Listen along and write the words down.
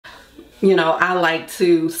you know, I like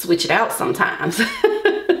to switch it out sometimes.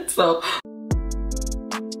 So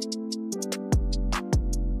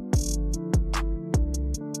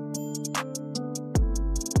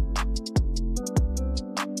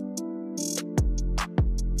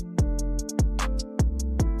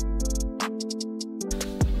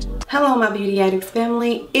hello my beauty addicts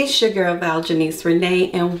family, it's your girl Val Janice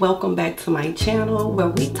Renee, and welcome back to my channel where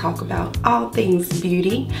we talk about all things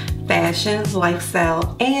beauty, fashion,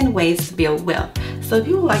 lifestyle, and ways to build wealth. So if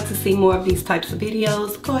you would like to see more of these types of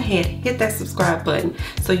videos, go ahead, hit that subscribe button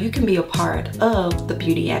so you can be a part of the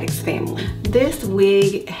beauty addicts family. This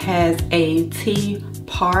wig has a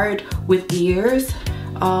T-part with ears,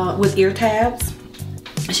 with ear tabs.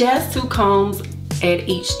 She has 2 combs at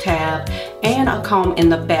each tab and a comb in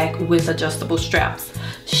the back with adjustable straps.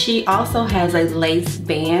 She also has a lace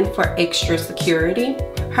band for extra security.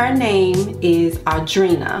 Her name is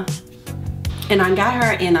Audrina, and I got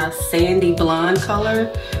her in a sandy blonde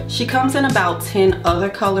color. She comes in about 10 other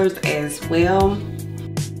colors as well.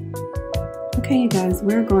 Okay, you guys,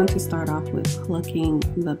 we're going to start off with plucking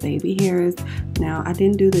the baby hairs. Now, I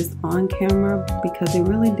didn't do this on camera because it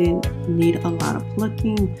really didn't need a lot of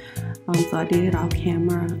plucking. So I did it off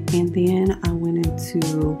camera, and then I went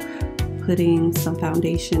into putting some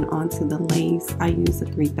foundation onto the lace. I use a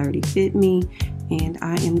 330 Fit Me, and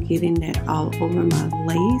I am getting that all over my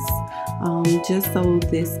lace, just so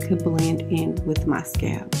this could blend in with my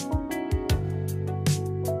scalp.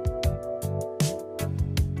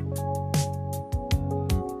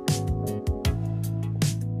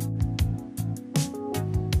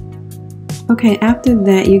 Okay, after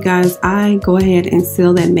that, you guys, I go ahead and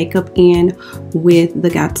seal that makeup in with the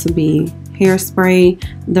Got To Be hairspray.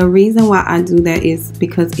 The reason why I do that is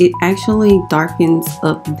because it actually darkens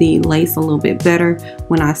up the lace a little bit better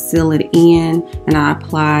when I seal it in and I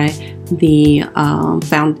apply the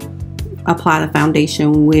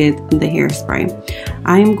foundation with the hairspray.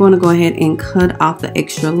 I am going to go ahead and cut off the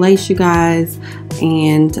extra lace, you guys,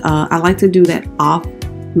 and I like to do that off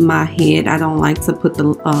my head. I don't like to put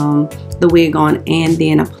the wig on and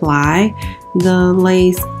then apply the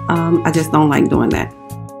lace. I just don't like doing that.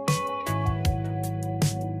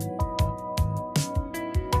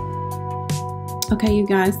 Okay, you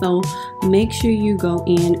guys, so make sure you go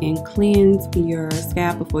in and cleanse your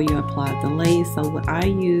scalp before you apply the lace. So what I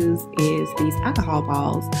use is these alcohol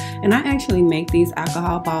balls, and I actually make these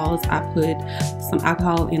alcohol balls. I put some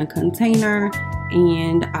alcohol in a container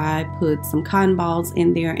and I put some cotton balls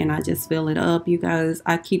in there and I just fill it up. You guys,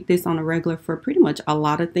 I keep this on a regular for pretty much a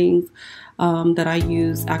lot of things that I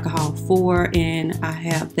use alcohol for, and I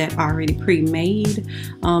have that already pre-made.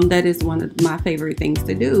 That is one of my favorite things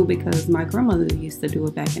to do because my grandmother used to do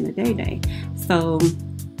it back in the day. So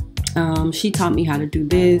she taught me how to do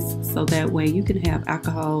this, so that way you can have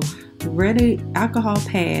alcohol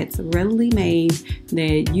pads readily made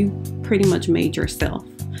that you pretty much made yourself.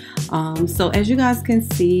 So as you guys can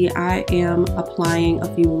see, I am applying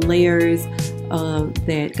a few layers of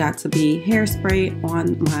that Got To Be hairspray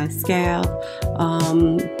on my scalp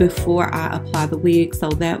before I apply the wig, so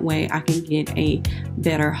that way I can get a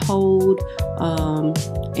better hold,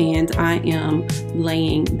 and I am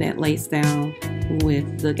laying that lace down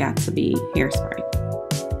with the Got To Be hairspray.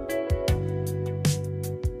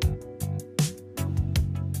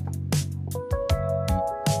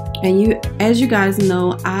 And as you guys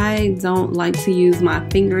know, I don't like to use my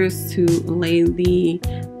fingers to lay the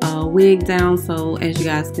wig down. So as you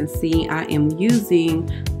guys can see, I am using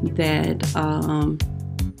that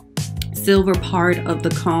silver part of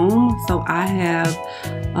the comb. So I have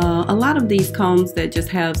a lot of these combs that just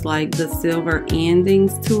have like the silver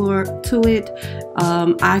endings to it.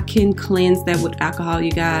 I can cleanse that with alcohol,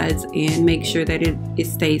 you guys, and make sure that it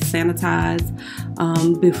stays sanitized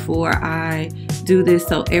before I do this.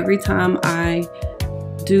 So every time I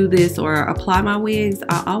do this or apply my wigs,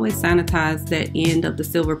 I always sanitize that end of the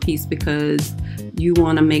silver piece, because you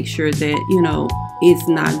want to make sure that, you know, it's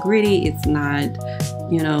not gritty, it's not,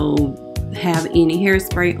 you know, have any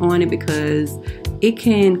hairspray on it, because it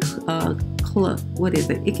can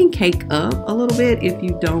it can cake up a little bit if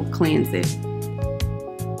you don't cleanse it.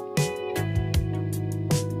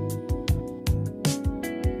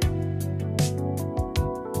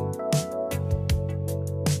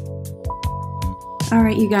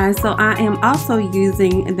 Alright, you guys, so I am also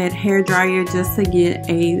using that hair dryer just to get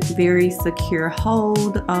a very secure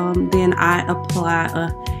hold. Then I apply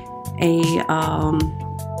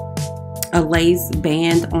a lace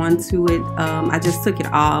band onto it. I just took it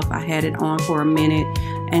off. I had it on for a minute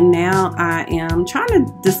and now I am trying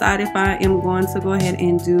to decide if I am going to go ahead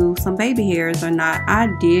and do some baby hairs or not. I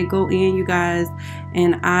did go in, you guys,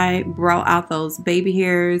 and I brought out those baby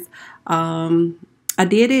hairs. I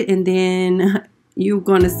did it, and then you're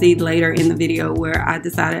going to see later in the video where I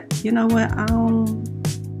decided, you know what,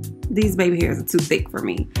 these baby hairs are too thick for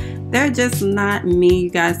me. They're just not me, you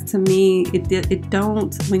guys. To me, it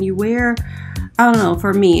don't, when you wear, I don't know,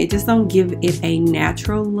 for me, it just don't give it a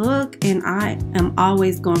natural look, and I am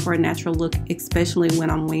always going for a natural look, especially when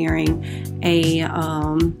I'm wearing a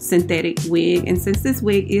synthetic wig. And since this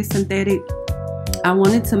wig is synthetic, I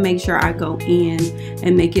wanted to make sure I go in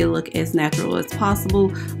and make it look as natural as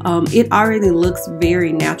possible. It already looks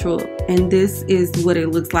very natural, and this is what it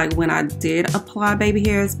looks like when I did apply baby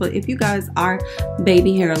hairs. But if you guys are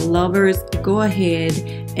baby hair lovers, go ahead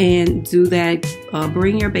and do that.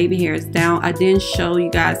 Bring your baby hairs down. I didn't show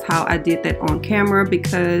you guys how I did that on camera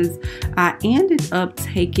because I ended up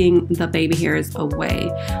taking the baby hairs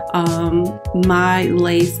away. My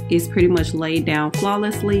lace is pretty much laid down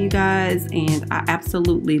flawlessly, you guys, and I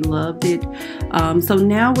absolutely loved it. So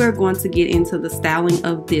now we're going to get into the styling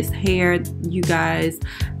of this hair, you guys.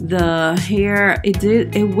 The hair,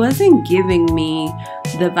 it wasn't giving me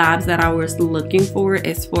the vibes that I was looking for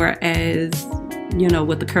as far as, you know,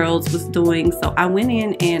 what the curls was doing. So I went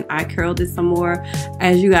in and I curled it some more.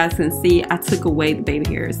 As you guys can see, I took away the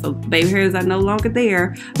baby hairs, so baby hairs are no longer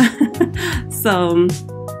there. So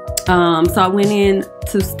I went in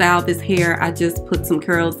to style this hair. I just put some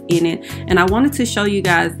curls in it, and I wanted to show you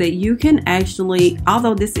guys that you can actually,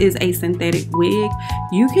 although this is a synthetic wig,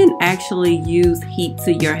 you can actually use heat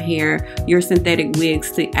to your hair, your synthetic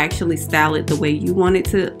wigs, to actually style it the way you want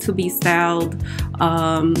it to be styled.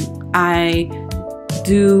 I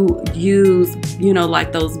do use, you know,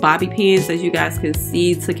 like those bobby pins, as you guys can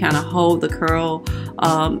see, to kind of hold the curl.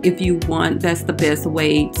 If you want, that's the best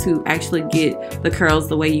way to actually get the curls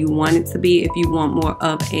the way you want it to be, if you want more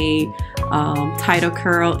of a tighter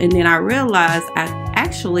curl. And then I realized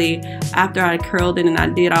actually after I curled it and I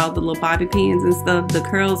did all the little bobby pins and stuff, the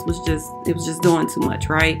curls was just doing too much,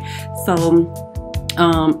 right? So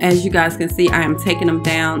as you guys can see, I am taking them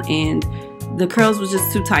down, and the curls was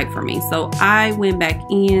just too tight for me. So I went back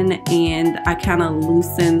in and I kind of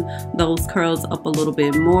loosened those curls up a little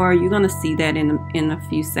bit more. You're gonna see that in a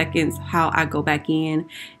few seconds, how I go back in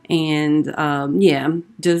and yeah,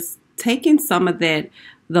 just taking some of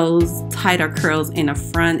those tighter curls in the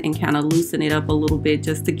front and kind of loosen it up a little bit,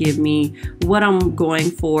 just to give me what I'm going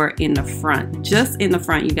for in the front. Just in the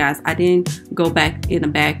front, you guys. I didn't go back in the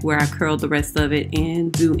back where I curled the rest of it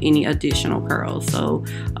and do any additional curls. So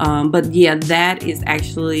but yeah, that is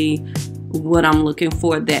actually what I'm looking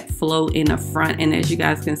for, that flow in the front. And as you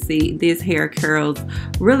guys can see, this hair curls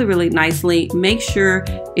really nicely. Make sure,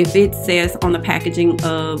 if it says on the packaging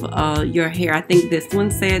of your hair, I think this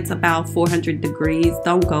one says about 400 degrees,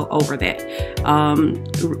 don't go over that.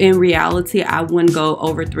 In reality, I wouldn't go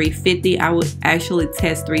over 350. I would actually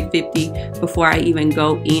test 350 before I even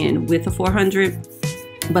go in with a 400.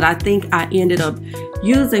 But I think I ended up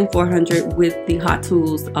using 400 with the Hot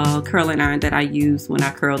Tools curling iron that I used when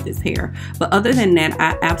I curled this hair. But other than that,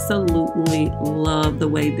 I absolutely love the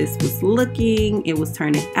way this was looking. It was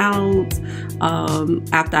turning out.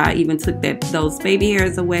 After I even took those baby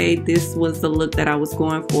hairs away, this was the look that I was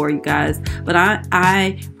going for, you guys. But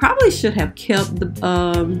I probably should have kept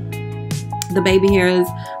the baby hairs,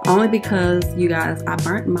 only because, you guys, I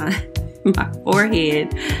burnt my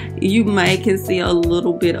forehead. You might can see a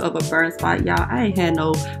little bit of a burn spot, y'all. I ain't had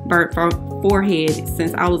no burnt forehead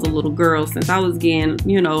since I was a little girl, since I was getting,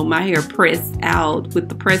 you know, my hair pressed out with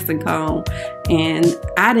the pressing comb, and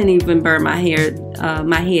I didn't even burn my hair,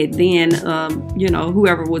 my head then. You know,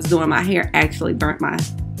 whoever was doing my hair actually burnt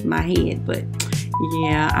my head, but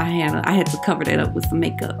yeah, I had to cover that up with some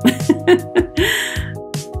makeup.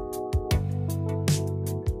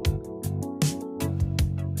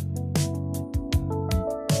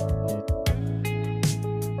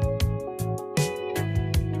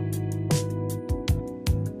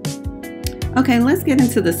 Okay, let's get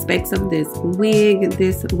into the specs of this wig.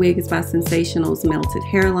 This wig is by Sensational's Melted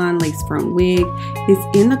Hairline Lace Front Wig.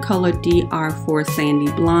 It's in the color DR4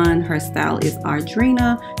 Sandy Blonde. Her style is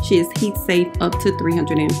Audrina. She is heat safe up to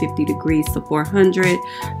 350 degrees to 400.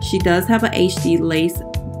 She does have an HD lace,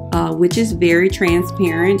 which is very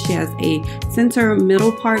transparent. She has a center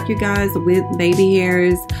middle part, you guys, with baby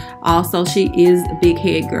hairs. Also, she is big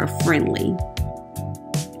head girl friendly.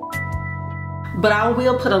 But I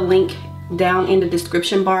will put a link down in the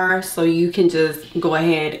description bar, so you can just go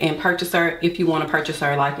ahead and purchase her if you want to purchase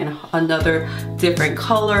her like in another different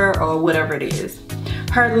color or whatever it is.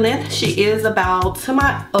 Her length, she is about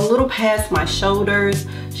to a little past my shoulders.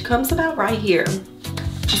 She comes about right here.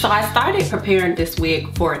 So I started preparing this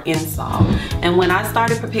wig for an install, and when I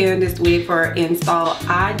started preparing this wig for an install,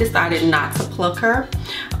 I decided not to pluck her.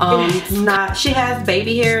 She has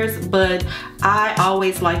baby hairs, but I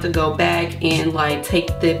always like to go back and like take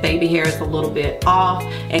the baby hairs a little bit off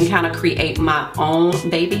and kind of create my own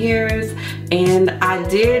baby hairs. And I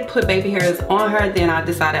did put baby hairs on her, then I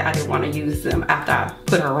decided I didn't want to use them after I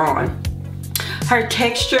put her on. Her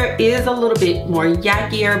texture is a little bit more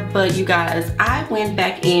yackier, but you guys, I went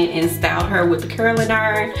back in and styled her with the curling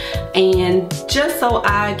iron, and just so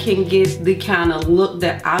I can get the kind of look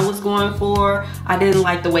that I was going for. I didn't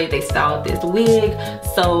like the way they styled this wig,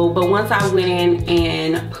 but once I went in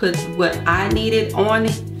and put what I needed on,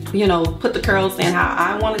 you know, put the curls in how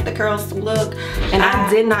I wanted the curls to look, and I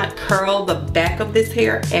did not curl the back of this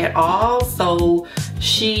hair at all. So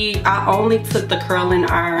I only took the curling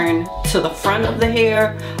iron to the front of the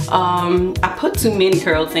hair. I put too many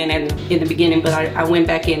curls in the beginning, but I went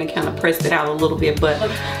back in and kind of pressed it out a little bit. But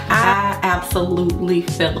I absolutely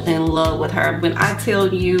fell in love with her. When I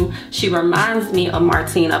tell you, she reminds me of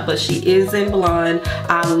Martina, but she is in blonde.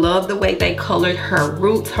 I love the way they colored her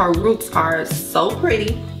roots. Her roots are so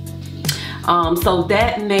pretty. So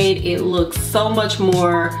that made it look so much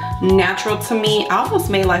more natural to me. I almost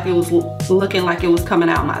made like it was looking like it was coming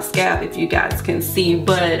out my scalp, if you guys can see.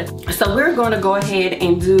 But so we're going to go ahead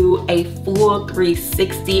and do a full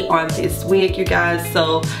 360 on this wig, you guys.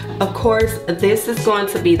 So of course this is going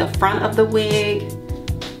to be the front of the wig,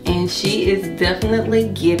 and she is definitely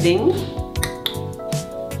giving.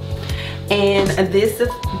 And this is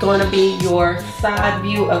going to be your side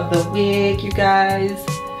view of the wig, you guys.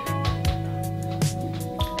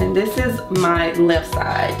 And this is my left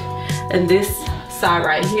side, and this side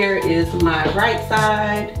right here is my right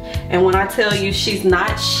side. And when I tell you, she's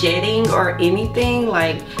not shedding or anything,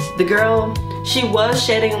 like the girl, she was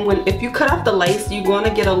shedding. If you cut off the lace, you're going to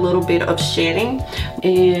get a little bit of shedding.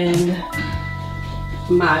 And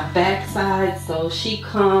my back side, so she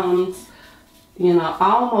comes, you know,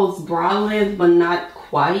 almost bra length, but not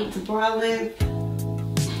quite bra length.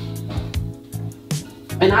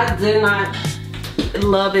 And I did not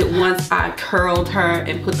love it once I curled her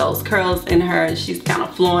and put those curls in her. She's kind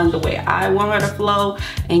of flowing the way I want her to flow.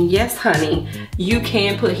 And yes, honey, you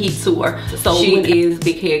can put heat to her. So she is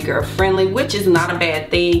big head girl friendly, which is not a bad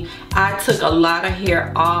thing. I took a lot of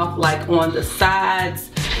hair off, like on the sides.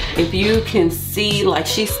 If you can see, like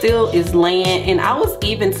she still is laying, and I was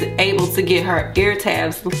even able to get her ear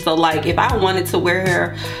tabs. So like if I wanted to wear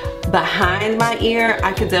her behind my ear,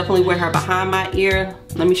 I could definitely wear her behind my ear.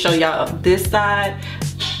 Let me show y'all this side.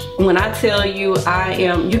 When I tell you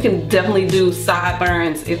you can definitely do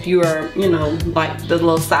sideburns if you are, you know, like the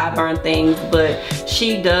little sideburn things, but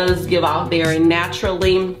she does give off very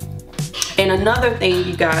naturally. And another thing,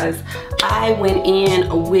 you guys, I went in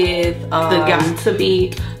with the Got To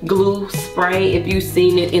Be glue spray, if you've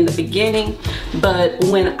seen it in the beginning. But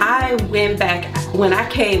when I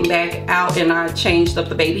came back out and I changed up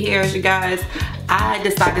the baby hairs, you guys, I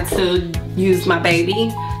decided to use my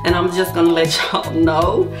baby. And I'm just gonna let y'all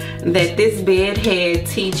know that this bedhead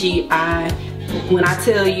TGI, when I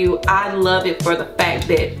tell you, I love it for the fact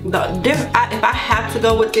that if I have to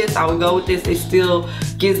go with this, I would go with this. It still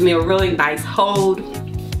gives me a really nice hold.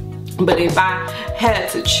 But if I had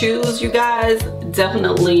to choose, you guys,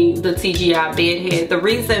 definitely the TGI bedhead. The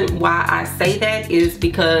reason why I say that is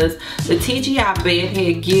because the TGI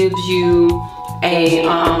bedhead gives you a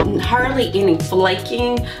hardly any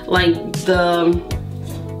flaking. Like the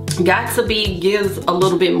Got To Be gives a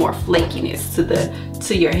little bit more flakiness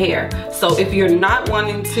to your hair. So if you're not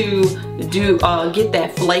wanting to get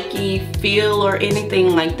that flaky feel or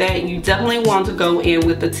anything like that, you definitely want to go in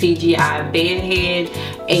with the TGI bedhead,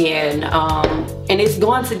 and it's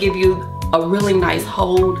going to give you a really nice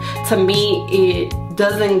hold. To me, it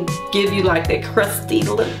doesn't give you like that crusty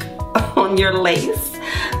look on your lace.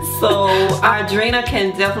 So Audrina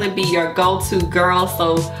can definitely be your go-to girl.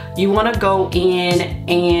 So you want to go in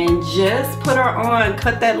and just put her on,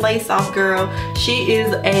 cut that lace off, girl. She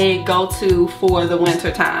is a go-to for the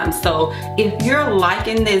winter time. So if you're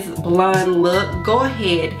liking this blonde look, go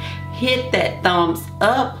ahead, hit that thumbs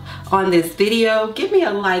up on this video, give me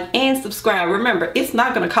a like and subscribe. Remember, it's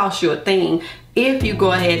not going to cost you a thing if you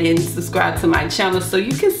go ahead and subscribe to my channel, so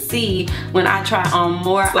you can see when I try on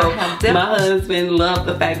more. So my husband loved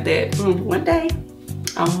the fact that one day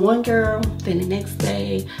I'm one girl, then the next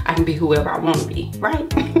day I can be whoever I want to be, right?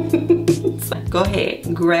 So go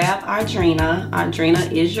ahead, grab Audrina. Audrina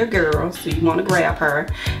is your girl, so you want to grab her.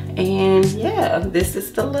 And yeah, this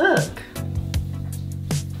is the look.